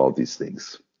talking about these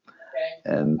things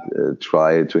and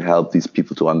try to help these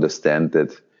people to understand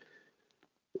that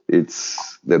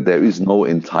that there is no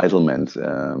entitlement,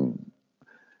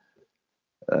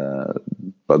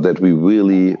 but that we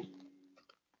really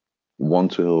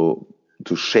want to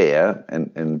share,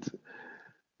 and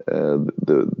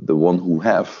the one who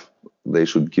have, they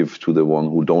should give to the one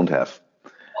who don't have.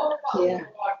 Yeah.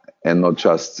 And not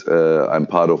just I'm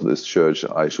part of this church,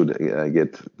 I should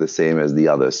get the same as the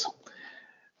others.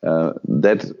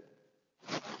 That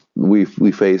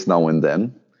we face now and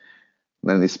then.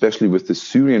 And especially with the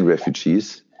Syrian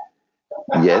refugees,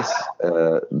 yes,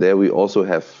 there we also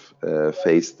have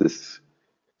faced this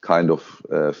kind of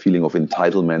feeling of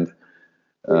entitlement.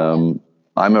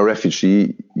 I'm a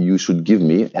refugee, you should give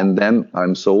me. And then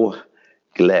I'm so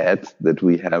glad that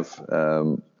we have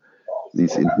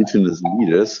these indigenous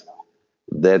leaders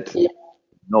that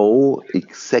know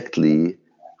exactly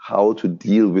how to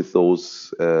deal with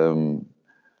those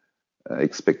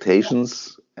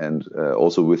expectations, and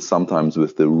also sometimes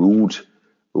with the rude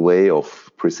way of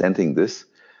presenting this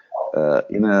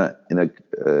in a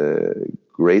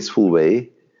graceful way,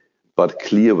 but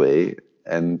clear way,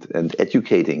 and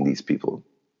educating these people.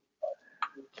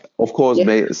 Of course,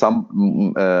 some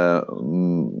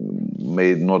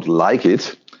may not like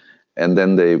it, and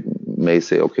then they may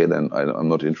say, okay, then I'm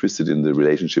not interested in the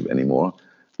relationship anymore.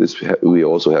 This we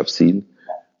also have seen,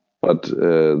 but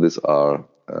these are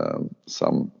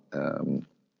some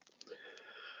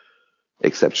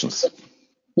exceptions.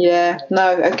 Yeah,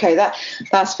 no, okay,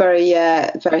 that's very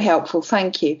very helpful.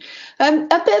 Thank you. A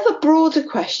bit of a broader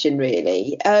question,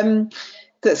 really,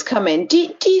 that's come in. Do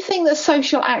you think that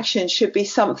social action should be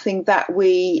something that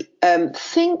we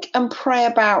think and pray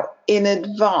about in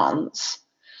advance,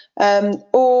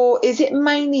 or is it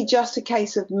mainly just a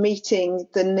case of meeting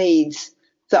the needs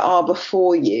that are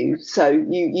before you? So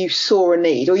you saw a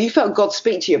need, or you felt God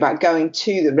speak to you about going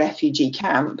to the refugee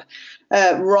camp.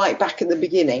 Right back at the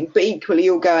beginning, but equally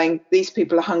you're going, these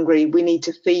people are hungry, we need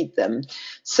to feed them.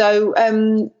 So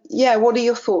what are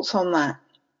your thoughts on that?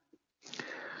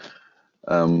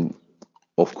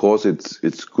 Of course,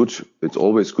 it's good. It's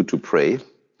always good to pray,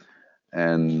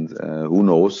 and who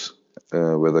knows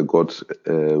whether God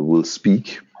will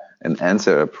speak and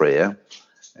answer a prayer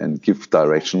and give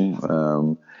direction.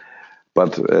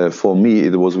 But for me,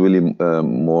 it was really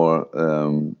more.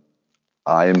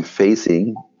 I am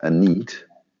facing a need,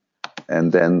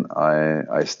 and then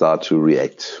I start to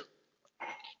react.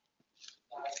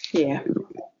 Yeah.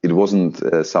 It wasn't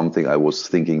something I was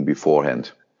thinking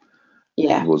beforehand.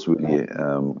 Yeah. It was really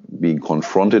being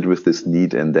confronted with this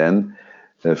need, and then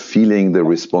feeling the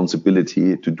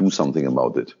responsibility to do something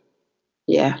about it.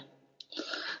 Yeah.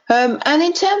 And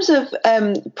in terms of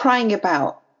praying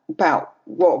about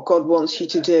what God wants you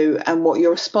to do and what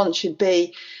your response should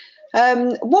be,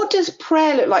 what does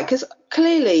prayer look like? Because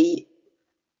clearly,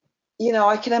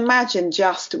 I can imagine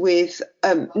just with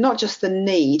not just the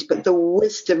need, but the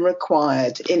wisdom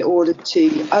required in order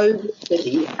to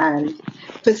oversee and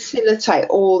facilitate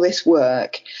all this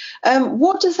work.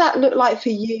 What does that look like for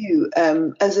you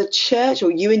as a church,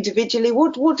 or you individually?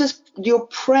 What does your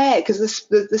prayer, because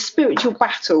the spiritual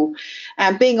battle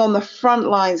and being on the front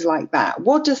lines like that,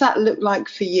 what does that look like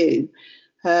for you?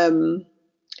 Can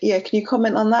you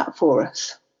comment on that for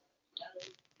us?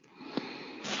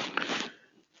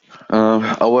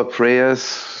 Our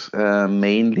prayers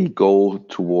mainly go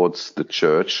towards the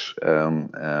church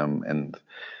and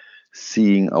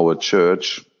seeing our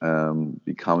church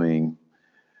becoming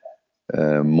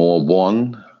more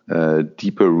one,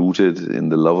 deeper rooted in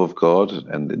the love of God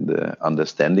and in the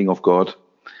understanding of God.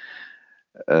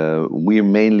 We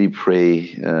mainly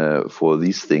pray for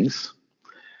these things.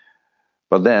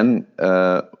 But then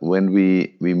when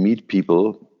we meet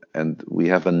people and we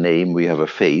have a name, we have a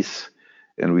face,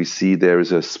 and we see there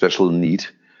is a special need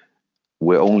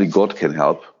where only God can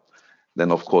help,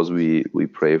 then of course we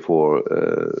pray for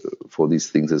these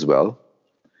things as well.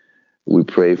 We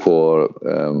pray for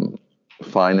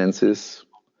finances,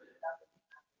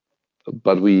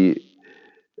 but we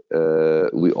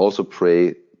also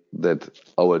pray that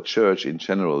our church in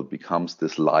general becomes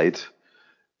this light,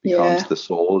 becomes the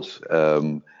salt,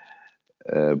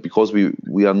 because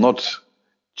we are not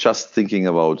just thinking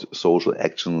about social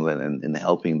action and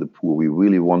helping the poor. We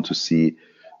really want to see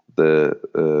the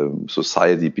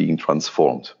society being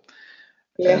transformed,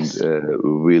 and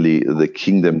really the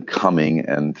kingdom coming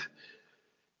and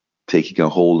taking a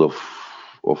hold of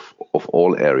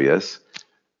all areas.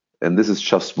 And this is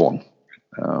just one.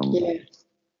 So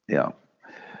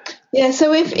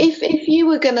if you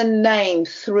were going to name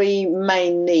three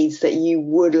main needs that you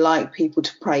would like people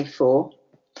to pray for,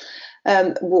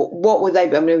 what would they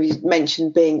be? I mean, you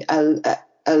mentioned being a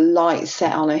light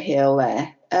set on a hill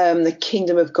there, the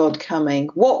kingdom of God coming.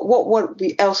 What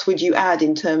else would you add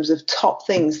in terms of top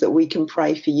things that we can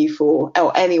pray for you for,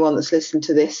 or anyone that's listened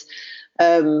to this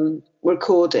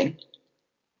recording?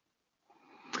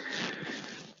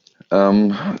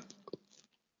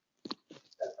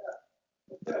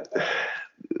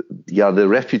 The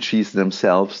refugees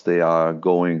themselves, they are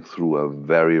going through a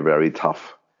very, very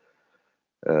tough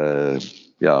time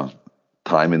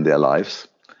in their lives.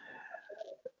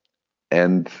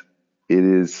 And it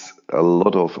is a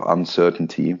lot of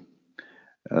uncertainty.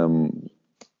 When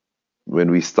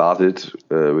we started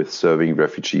with serving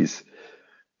refugees,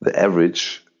 the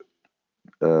average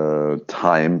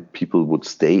time people would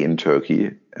stay in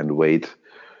Turkey and wait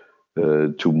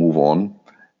to move on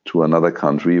to another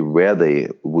country where they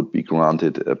would be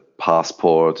granted a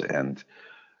passport and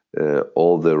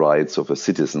all the rights of a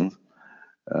citizen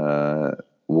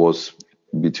was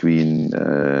between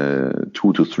 2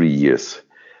 to 3 years.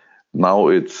 Now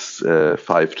it's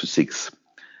 5 to 6.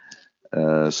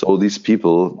 So these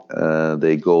people,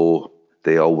 they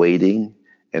are waiting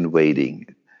and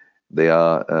waiting. They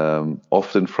are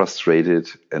often frustrated,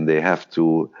 and they have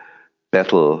to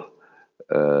battle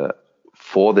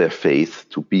for their faith,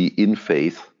 to be in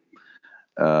faith,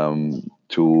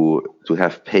 to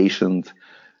have patience,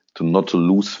 to not to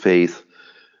lose faith,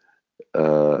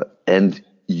 and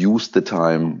use the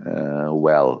time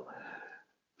well.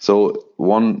 So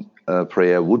one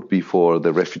prayer would be for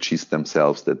the refugees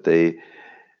themselves, that they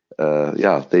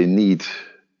need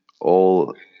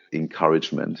all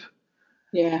encouragement.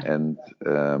 Yeah. And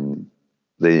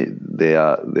they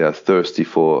are thirsty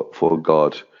for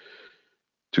God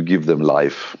to give them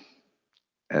life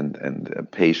and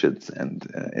patience and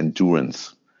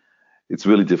endurance. It's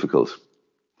really difficult.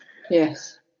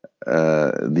 Yes.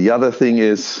 The other thing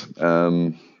is,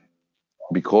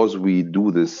 because we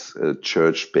do this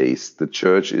church-based, the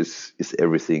church is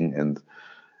everything, and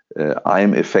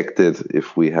I'm affected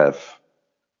if we have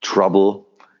trouble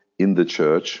in the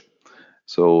church.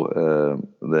 So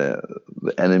the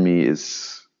enemy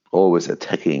is always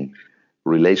attacking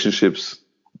relationships.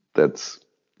 That's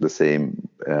the same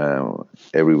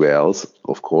everywhere else,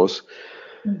 of course.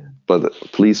 But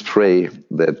please pray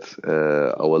that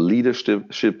our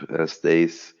leadership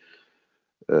stays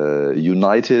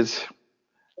united,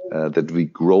 that we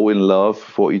grow in love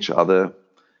for each other,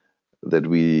 that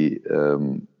we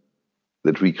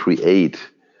create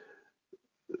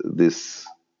this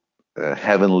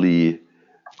heavenly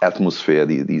atmosphere,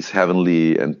 these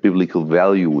heavenly and biblical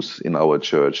values in our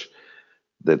church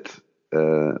that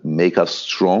make us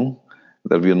strong,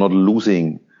 that we are not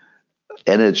losing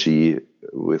energy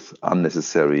with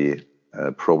unnecessary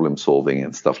problem solving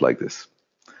and stuff like this.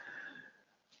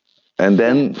 And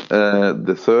then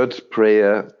the third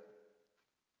prayer,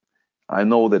 I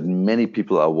know that many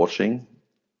people are watching,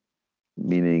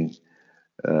 meaning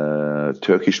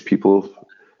Turkish people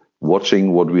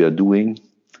watching what we are doing.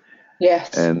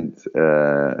 Yes. And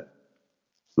so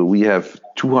we have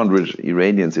 200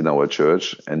 Iranians in our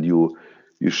church, and you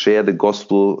share the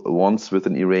gospel once with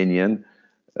an Iranian,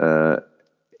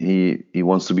 he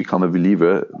wants to become a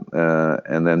believer,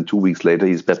 and then 2 weeks later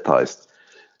he's baptized.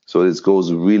 So this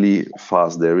goes really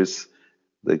fast. There is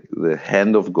the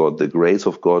hand of God, the grace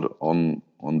of God on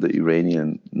the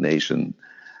Iranian nation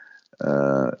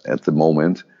at the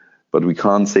moment. But we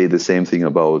can't say the same thing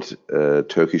about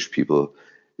Turkish people.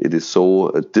 It is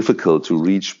so difficult to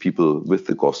reach people with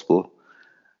the gospel.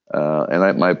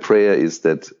 And my prayer is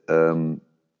that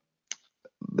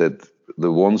that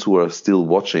the ones who are still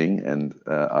watching and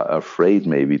are afraid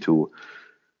maybe to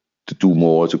do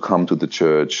more, to come to the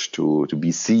church, to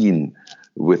be seen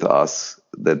with us,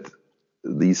 that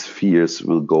these fears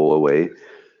will go away,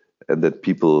 and that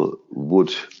people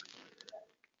would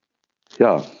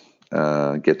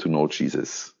get to know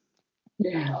Jesus.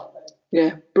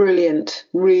 Yeah, brilliant,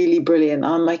 really brilliant.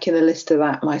 I'm making a list of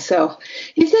that myself.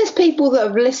 If there's people that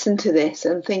have listened to this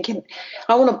and thinking,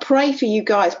 I want to pray for you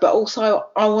guys, but also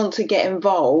I want to get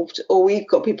involved, or we've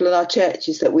got people in our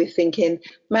churches that we're thinking,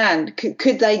 man,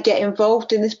 could they get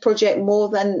involved in this project more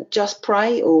than just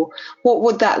pray, or what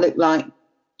would that look like?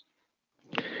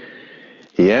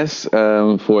 Yes,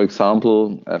 for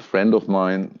example, a friend of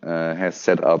mine has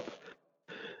set up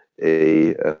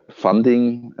a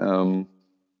funding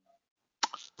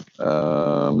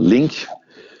link,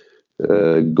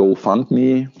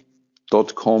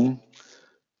 GoFundMe.com,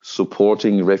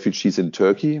 supporting refugees in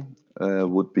Turkey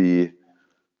would be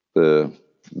the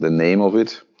name of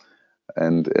it.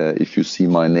 And if you see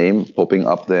my name popping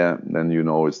up there, then you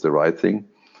know it's the right thing.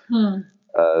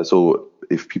 So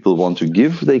if people want to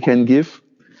give, they can give.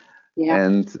 Yeah.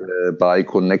 And by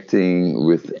connecting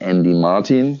with Andy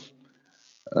Martin,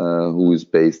 who is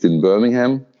based in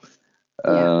Birmingham,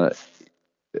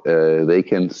 they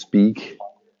can speak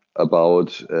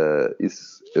about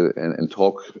and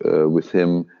talk with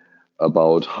him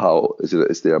about how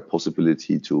is there a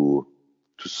possibility to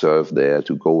serve there,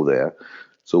 to go there.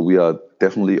 So we are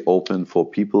definitely open for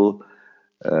people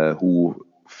who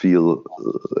feel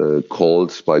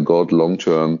called by God long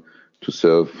term to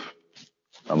serve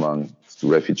among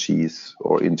refugees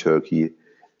or in Turkey.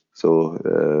 So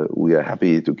we are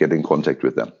happy to get in contact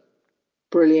with them.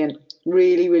 Brilliant.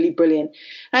 Really, really brilliant.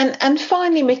 And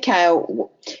finally,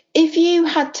 Mikhail, if you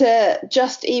had to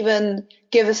just even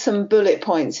give us some bullet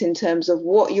points in terms of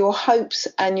what your hopes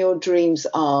and your dreams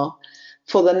are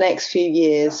for the next few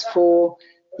years for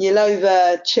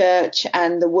Yalova Church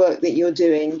and the work that you're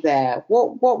doing there,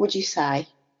 what would you say?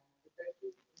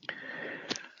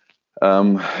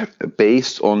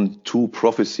 Based on two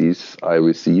prophecies I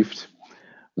received.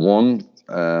 One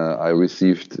I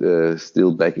received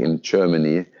still back in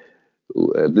Germany.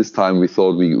 This time we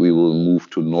thought we will move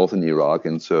to northern Iraq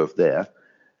and serve there.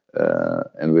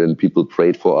 And when people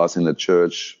prayed for us in the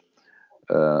church,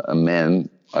 a man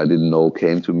I didn't know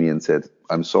came to me and said,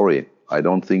 I'm sorry, I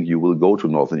don't think you will go to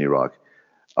northern Iraq.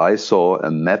 I saw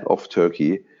a map of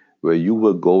Turkey where you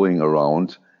were going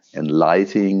around and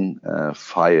lighting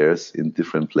fires in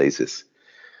different places.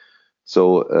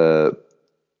 So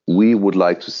we would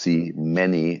like to see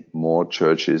many more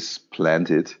churches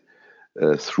planted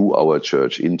through our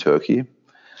church in Turkey.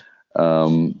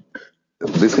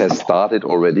 This has started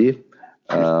already,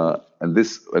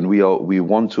 and we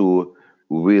want to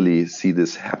really see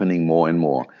this happening more and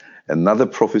more. Another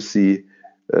prophecy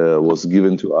was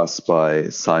given to us by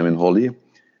Simon Holly,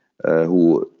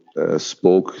 who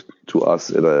spoke to us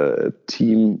at a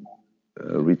team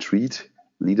retreat,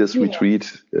 leaders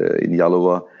retreat in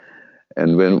Yalova.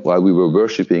 And while we were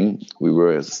worshiping, we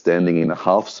were standing in a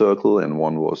half circle and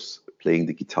one was playing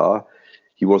the guitar.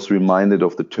 He was reminded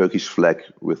of the Turkish flag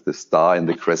with the star and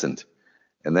the crescent.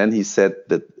 And then he said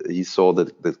that he saw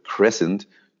that the crescent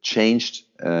changed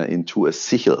into a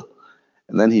sichel.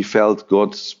 And then he felt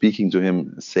God speaking to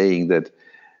him, saying that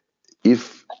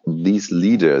if these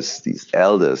leaders, these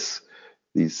elders,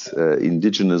 these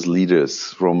indigenous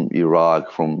leaders from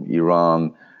Iraq, from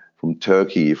Iran, from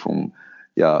Turkey, from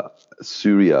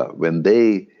Syria, when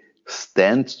they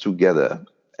stand together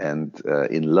and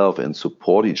in love and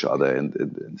support each other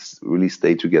and really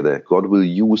stay together, God will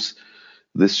use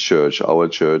this church, our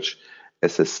church,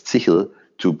 as a sichel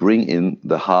to bring in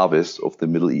the harvest of the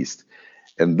Middle East.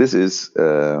 And this is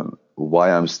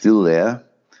why I'm still there,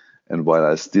 and while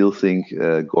I still think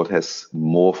God has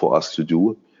more for us to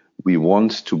do. We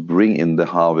want to bring in the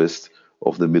harvest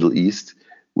of the Middle East.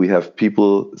 We have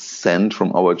people sent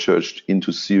from our church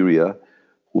into Syria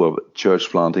who are church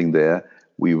planting there.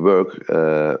 We work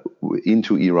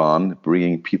into Iran,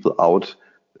 bringing people out,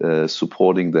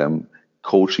 supporting them,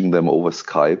 coaching them over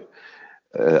Skype.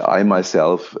 I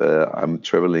myself, I'm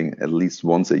traveling at least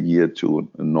once a year to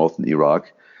northern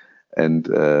Iraq, and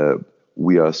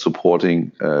we are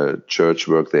supporting church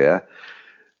work there.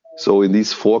 So in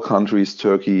these 4 countries,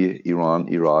 Turkey, Iran,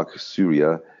 Iraq,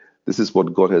 Syria, this is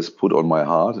what God has put on my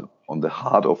heart, on the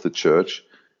heart of the church,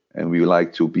 and we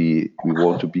want to be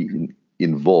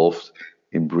involved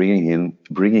in bringing in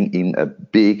a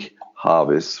big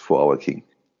harvest for our King.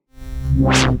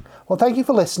 Well, thank you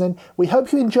for listening. We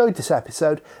hope you enjoyed this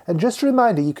episode, and just a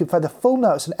reminder, you can find the full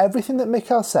notes and everything that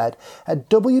Michael said at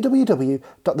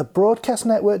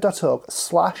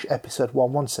www.thebroadcastnetwork.org/episode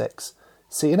 116.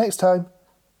 See you next time.